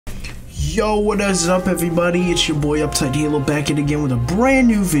Yo, what is up everybody? It's your boy Uptight Halo back at again with a brand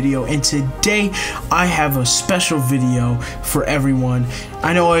new video, and today I have a special video for everyone.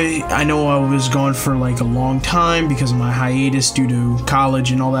 I know I was gone for like a long time because of my hiatus due to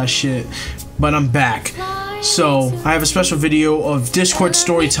college and all that shit, but I'm back. So I have a special video of Discord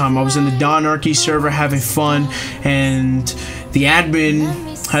Storytime. I was in the Donarchy server having fun, and the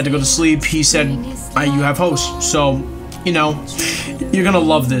admin had to go to sleep. He said, you have hosts, so you know, you're gonna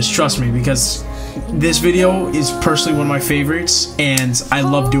love this, trust me, because this video is personally one of my favorites and I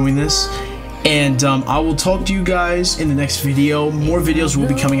love doing this. And I will talk to you guys in the next video. More videos will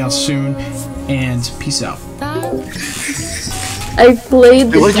be coming out soon, and peace out. I played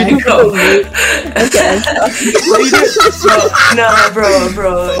the Okay.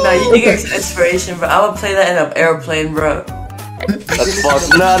 Bro. No, you get inspiration, bro. I would play that in an airplane, bro. That's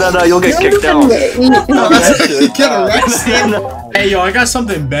fucked. No, you'll get kicked out. You get arrested. Hey, yo, I got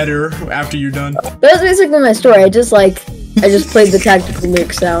something better after you're done. That's basically my story. I just played the tactical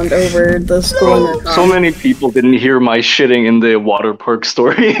nuke sound over the school. So many people didn't hear my shitting in the water park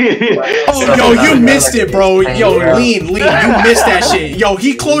story. Oh, yo, you missed it, bro. Yo, lean, you missed that shit. Yo,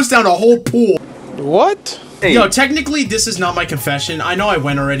 he closed down a whole pool. What? Hey. Yo, technically, this is not my confession. I know I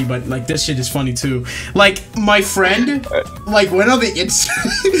went already, but, like, this shit is funny, too. Like, my friend, like, went on the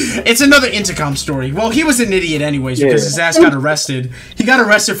it's another intercom story. Well, he was an idiot anyways, because his ass got arrested. He got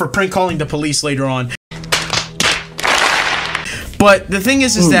arrested for prank calling the police later on. But the thing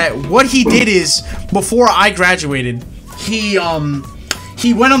is that what he did is, before I graduated, he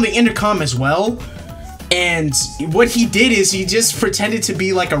went on the intercom as well. And what he did is he just pretended to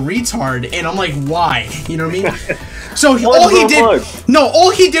be like a retard, and I'm like, why? You know what I mean? So all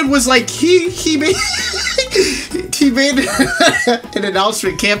he did was like he made he made an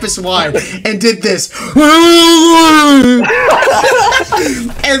announcement campus wide and did this.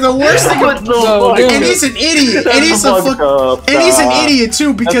 And the worst thing, and he's an idiot, and he's an idiot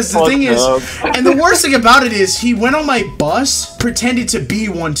too, because the thing is, and the worst thing about it is he went on my bus, pretended to be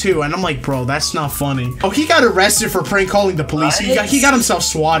one too, and I'm like, bro, that's not funny. Oh, he got arrested for prank calling the police. He got himself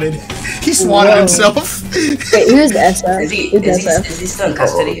swatted. He swatted himself. Wait, who's SF? Is he still in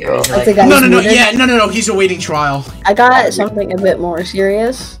custody? Or is he like... No, he's awaiting trial. I got something a bit more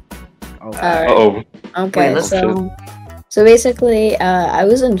serious. Okay, wait, so basically, I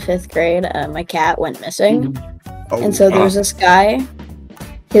was in 5th grade. My cat went missing, and so there's this guy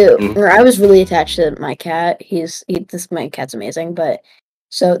who, I was really attached to my cat. My cat's amazing, but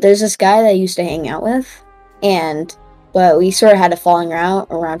so there's this guy that I used to hang out with, but we sort of had a falling out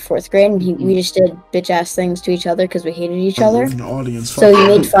around 4th grade, and we just did bitch-ass things to each other because we hated each other. So he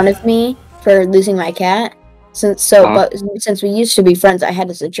made fun of me for losing my cat. But since we used to be friends, I had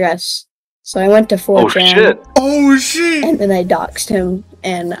his address. So I went to 4chan. Oh shit! And then I doxed him,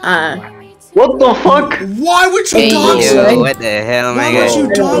 and what the fuck? Why would you dox him? What the hell, man? Why would you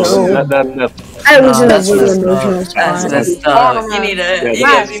dox him? I was in a really emotional spot. That's tough. You need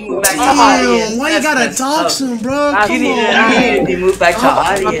to move back to audience. Why you gotta dox him, bro? You need to move back to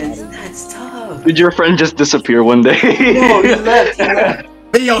audience. That's tough. Did your friend just disappear one day?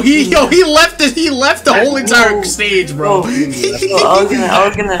 No, he left. He left the whole entire stage, bro.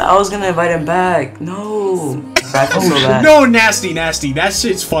 I was gonna invite him back. No. No, nasty. That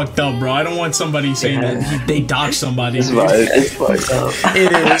shit's fucked up, bro. I don't want somebody saying that they doxed somebody. It's fucked up.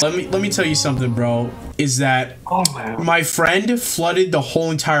 It is. Let me tell you something, bro. Is that my friend flooded the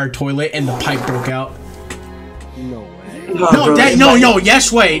whole entire toilet and the pipe broke out. No way. No,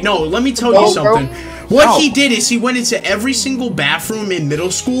 let me tell you something. What he did is he went into every single bathroom in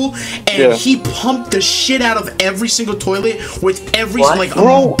middle school and he pumped the shit out of every single toilet with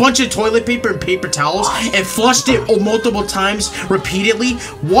a bunch of toilet paper and paper towels and flushed it multiple times repeatedly.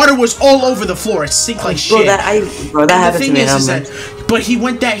 Water was all over the floor. It sinked like shit. That happened to me. But he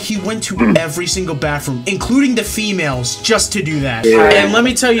went to every single bathroom, including the females, just to do that. And let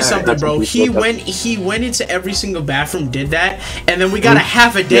me tell you something, bro. He went into every single bathroom, did that, and then we got a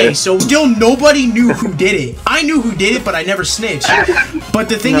half a day. So still nobody knew who did it. I knew who did it, but I never snitched. But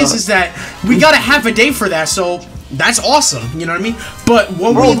the thing is that we got a half a day for that, so that's awesome. You know what I mean? But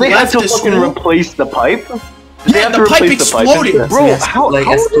when we left the school, replace the pipe. Yeah, the pipe exploded, bro. How does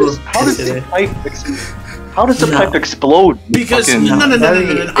the pipe explode? How does the pipe explode? Because no.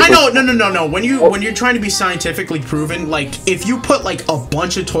 I know, no. When you're trying to be scientifically proven, like if you put like a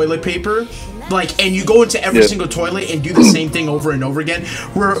bunch of toilet paper, and you go into every single toilet and do the same thing over and over again,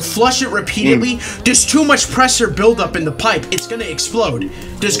 flush it repeatedly, there's too much pressure buildup in the pipe. It's gonna explode.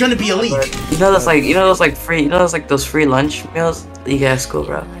 There's gonna be a leak. Those free lunch meals that you get at school,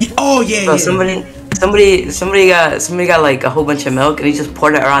 bro. Oh yeah. So somebody got like a whole bunch of milk and he just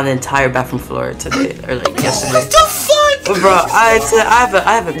poured it around the entire bathroom floor today or like yesterday. What the fuck? Bro, I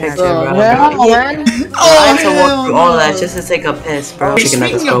have a picture, bro. I had to walk through all that just to take a piss, bro.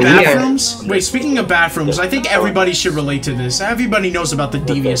 Speaking of bathrooms, speaking of bathrooms, I think everybody should relate to this. Everybody knows about the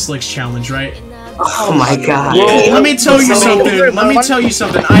Devious Licks challenge, right? Oh my god. Let me tell you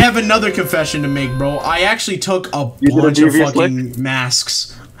something. I have another confession to make, bro. I actually took a bunch of fucking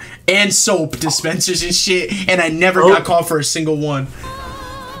masks and soap dispensers and shit, and I never got caught for a single one.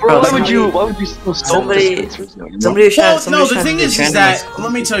 Bro, why would you steal somebody the thing is that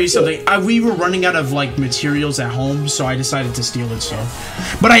let me tell you something. We were running out of like materials at home, so I decided to steal it.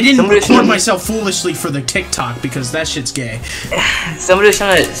 But I didn't record myself foolishly for the TikTok because that shit's gay. Somebody was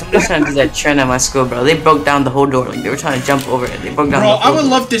trying to do that trend at my school, bro. They broke down the whole door. Like they were trying to jump over it. They broke down. Bro, I would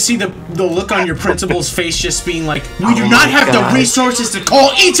love to see the look on your principal's face, just being like, "We do not have the resources to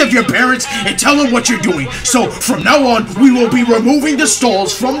call each of your parents and tell them what you're doing. So from now on, we will be removing the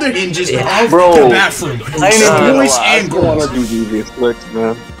stalls from the hinges of the bathroom. Boys and girls." I want to do Devious Licks,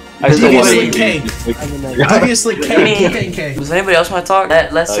 man. Obviously, K. Does anybody else want to talk?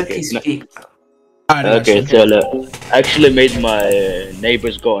 Let's speak. Okay, so look, I actually made my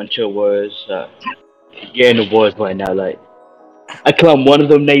neighbors go into wars. Getting the wars right now. Like, I climb one of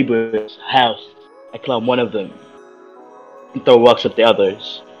them neighbors' house. I climb one of them and throw rocks at the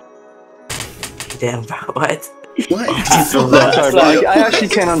others. Damn, bro, what? I actually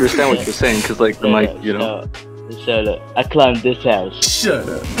can't understand what you're saying because, like, the mic, you know. So look, I climbed this house. Shut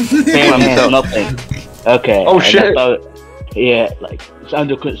up. Nothing. Okay. Oh shit. Yeah, like it's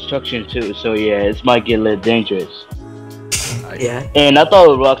under construction too, so yeah, it might get a little dangerous. Yeah. And I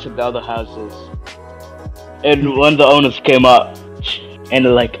thought rocks at the other houses. And when the owners came up, and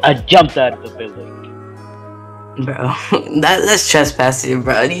like I jumped out of the building. Bro, that's trespassing,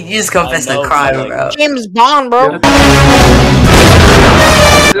 bro. You just confessed a crime, bro. James Bond, bro.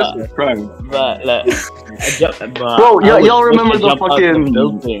 This is crime. But like, bro, y'all remember the fucking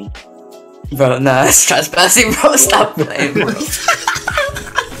building? Bro, nah, that's trespassing, bro. Stop playing, bro.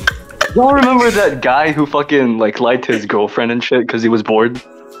 Y'all remember that guy who fucking like lied to his girlfriend and shit because he was bored?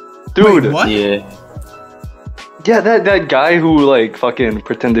 Dude. Wait, what? Yeah. Yeah, that guy who like fucking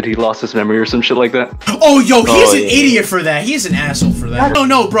pretended he lost his memory or some shit like that. Oh, yo, he's an idiot for that. He's an asshole for that.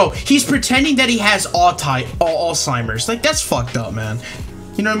 No, bro. He's pretending that he has Alzheimer's. Like, that's fucked up, man.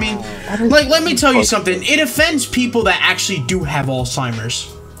 You know what I mean? Like, let me tell you something. It offends people that actually do have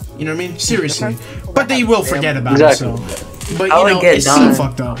Alzheimer's. You know what I mean? Seriously. But they will forget about it, so. But, you know, it's so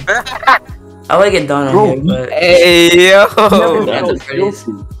fucked up. I like it done on here, but... Hey, yo!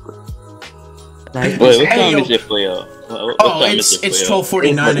 Wait, what time is it for y'all? It's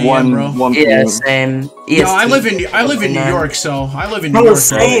 12:49 a.m., bro. Yeah, same. Yo, I live in New York, so I live in New York.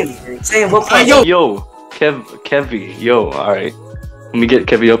 Same. What part? Yo, Kevy. Yo, alright. Let me get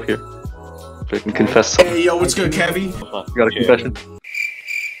Kevy up here. So I can confess something. Hey, yo, what's good, Kevy? You got a confession?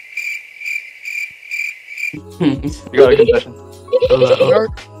 You got a confession?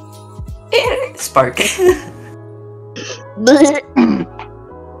 Spark.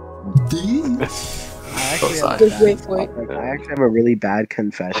 I actually have a really bad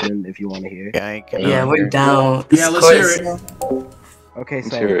confession if you want to hear. Yeah, we're down. Yeah, let's hear it. Okay,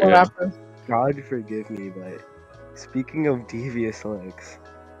 so God forgive me, but speaking of Devious Licks,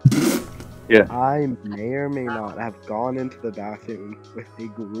 yeah, I may or may not have gone into the bathroom with a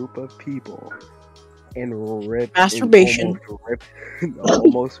group of people and ripped masturbation.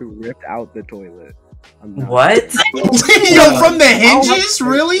 Almost ripped out the toilet. What? Yo, from the hinges?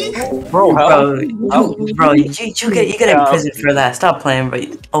 Really? Bro, you get in prison for that. Stop playing, bro.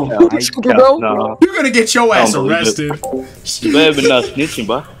 Oh, no. You're gonna get your ass arrested. You better not snitching,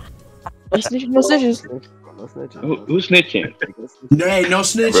 bro. No snitches. Who's snitching? Hey, no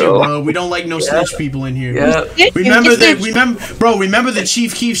snitching, bro. We don't like no snitch people in here. Yeah. Remember the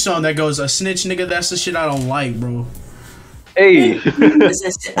Chief Keef song that goes, "A snitch, nigga, that's the shit I don't like, bro." Hey,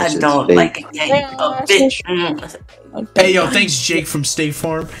 I don't like it. Yeah, a bitch. Hey, yo, thanks, Jake from State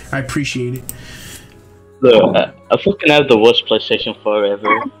Farm. I appreciate it. Look, I fucking have the worst PlayStation 4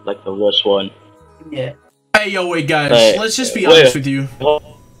 ever. Like, the worst one. Yeah. Hey, yo, wait, guys. Let's just be honest with you.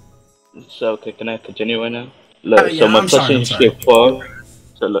 So, okay, can I continue right now? Look, yeah, so my PlayStation 4...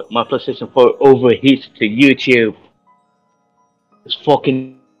 So, look, my PlayStation 4 overheats to YouTube. It's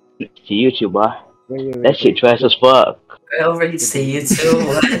fucking... to YouTube, bro. That shit trash as fuck. I overheats to YouTube?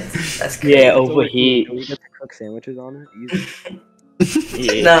 What? That's crazy. Yeah, overheat. Can we get to cook sandwiches on it?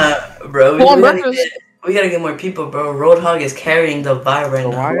 Easy. Nah, bro. We gotta get more people, bro. Roadhog is carrying the vibe right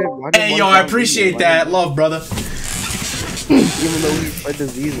now. Hey, yo, I appreciate that. Love, brother. Even though we spread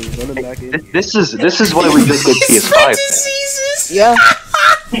diseases, run him back in. This is why we just get PS5. Diseases. Yeah.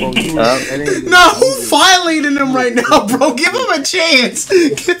 Well, No, violating him right now, bro. Give him a chance.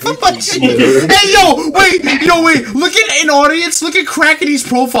 Give him a chance. Hey, yo, wait. Look at an audience. Look at Crackety's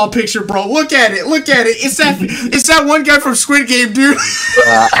profile picture, bro. Look at it. It's that one guy from Squid Game, dude.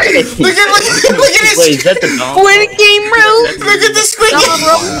 look at his. Wait, is that the dog? Squid Game, bro. Look at the Squid Game.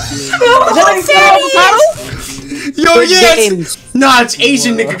 Is that avocado? Yo, yes. Nah, it's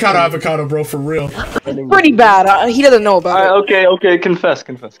Asian Nikocado avocado, bro. For real. Pretty bad. He doesn't know about it. Okay. Confess.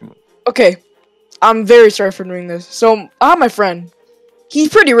 Okay, I'm very sorry for doing this. So I have my friend. He's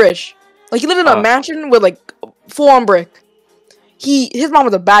pretty rich. Like he lived in a mansion with like full-on brick. His mom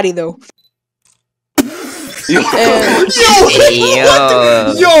was a baddie though.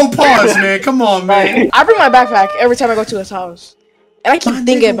 Yo, pause, man. Come on, man. I bring my backpack every time I go to his house. And I keep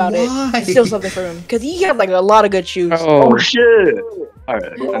thinking about it. Steal something from him. Because he had like a lot of good shoes. Oh shit.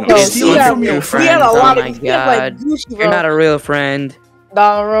 Alright. Steal from your friend. He had a lot Oh my of he had, like, Gucci, bro. You're not a real friend.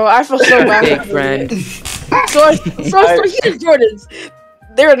 Nah, bro. I feel so bad. Big friend. So he has Jordans.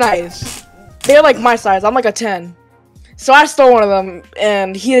 They're nice. They're like my size. I'm like a 10. So I stole one of them,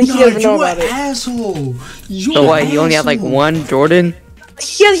 and he doesn't know about it. Asshole. So what? He only had like one Jordan?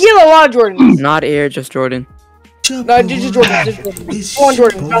 He has a lot of Jordans. Not Air, just Jordan. No, just Jordans. One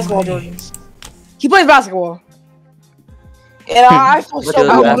Jordans, basketball Jordans. He plays basketball. And I feel so bad.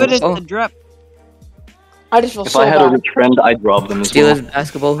 How good is the drip? I just feel If so I had bad. a rich friend, I'd rob them as Steal well. his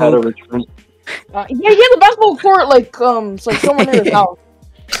basketball If I had a hoop. rich friend. Yeah, he has a basketball court like it's like somewhere near his house.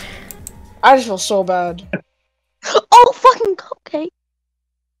 I just feel so bad. Oh, fucking cupcake.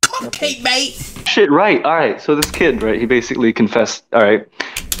 Cupcake, mate. Shit, right. Alright, so this kid, right, he basically confessed, alright.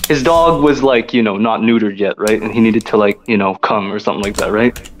 His dog was like, not neutered yet, right? And he needed to like, come or something like that,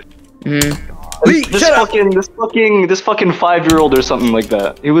 right? This fucking 5-year-old or something like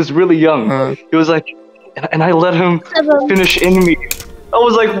that. He was really young. He was like, and I let him finish in me. I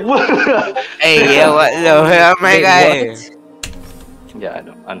was like, what? Hey, yo, what? No, oh my god. Yeah,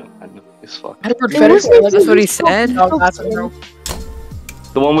 I know. It's fuck. I heard fetish. That's what he said?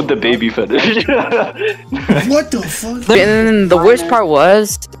 The one with the baby fetish. What the fuck? And then the worst part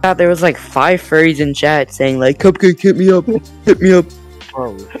was that there was like 5 furries in chat saying like, Cupcake, hit me up.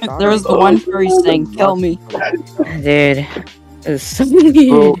 Bro, There was the one furry saying, kill me. Dude, it was so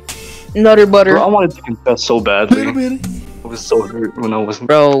weird. Nutter butter. Bro, I wanted to confess so badly. Little bit. I was so hurt when I wasn't.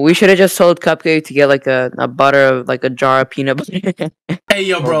 Bro, we should have just told Cupcake to get like a butter, like a jar of peanut butter. Hey,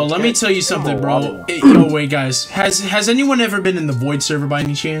 yo, bro, let me tell you something, bro. Yo, wait, guys. Has anyone ever been in the Void server by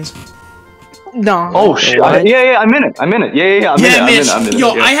any chance? No. Oh shit! Yeah, I'm in it. Yeah, I'm in it.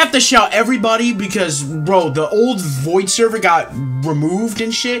 Yo, yeah. I have to shout everybody because, bro, the old Void server got removed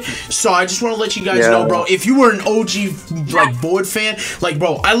and shit. So I just want to let you guys know, bro. If you were an OG like Void fan, like,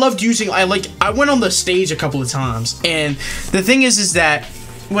 bro, I loved using. I went on the stage a couple of times, and the thing is that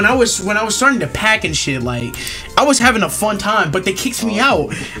when I was starting to pack and shit, like, I was having a fun time, but they kicked me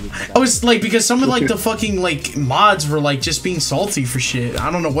out. I was like, because some of like the fucking like mods were like just being salty for shit. I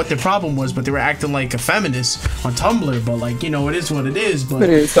don't know what their problem was, but they were acting like a feminist on Tumblr. But like, it is what it is. But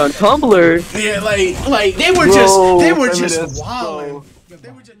It's on Tumblr. yeah, like they were just wild.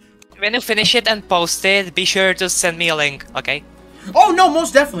 When you finish it and post it, be sure to send me a link, okay? Oh no,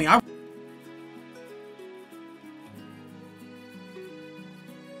 most definitely.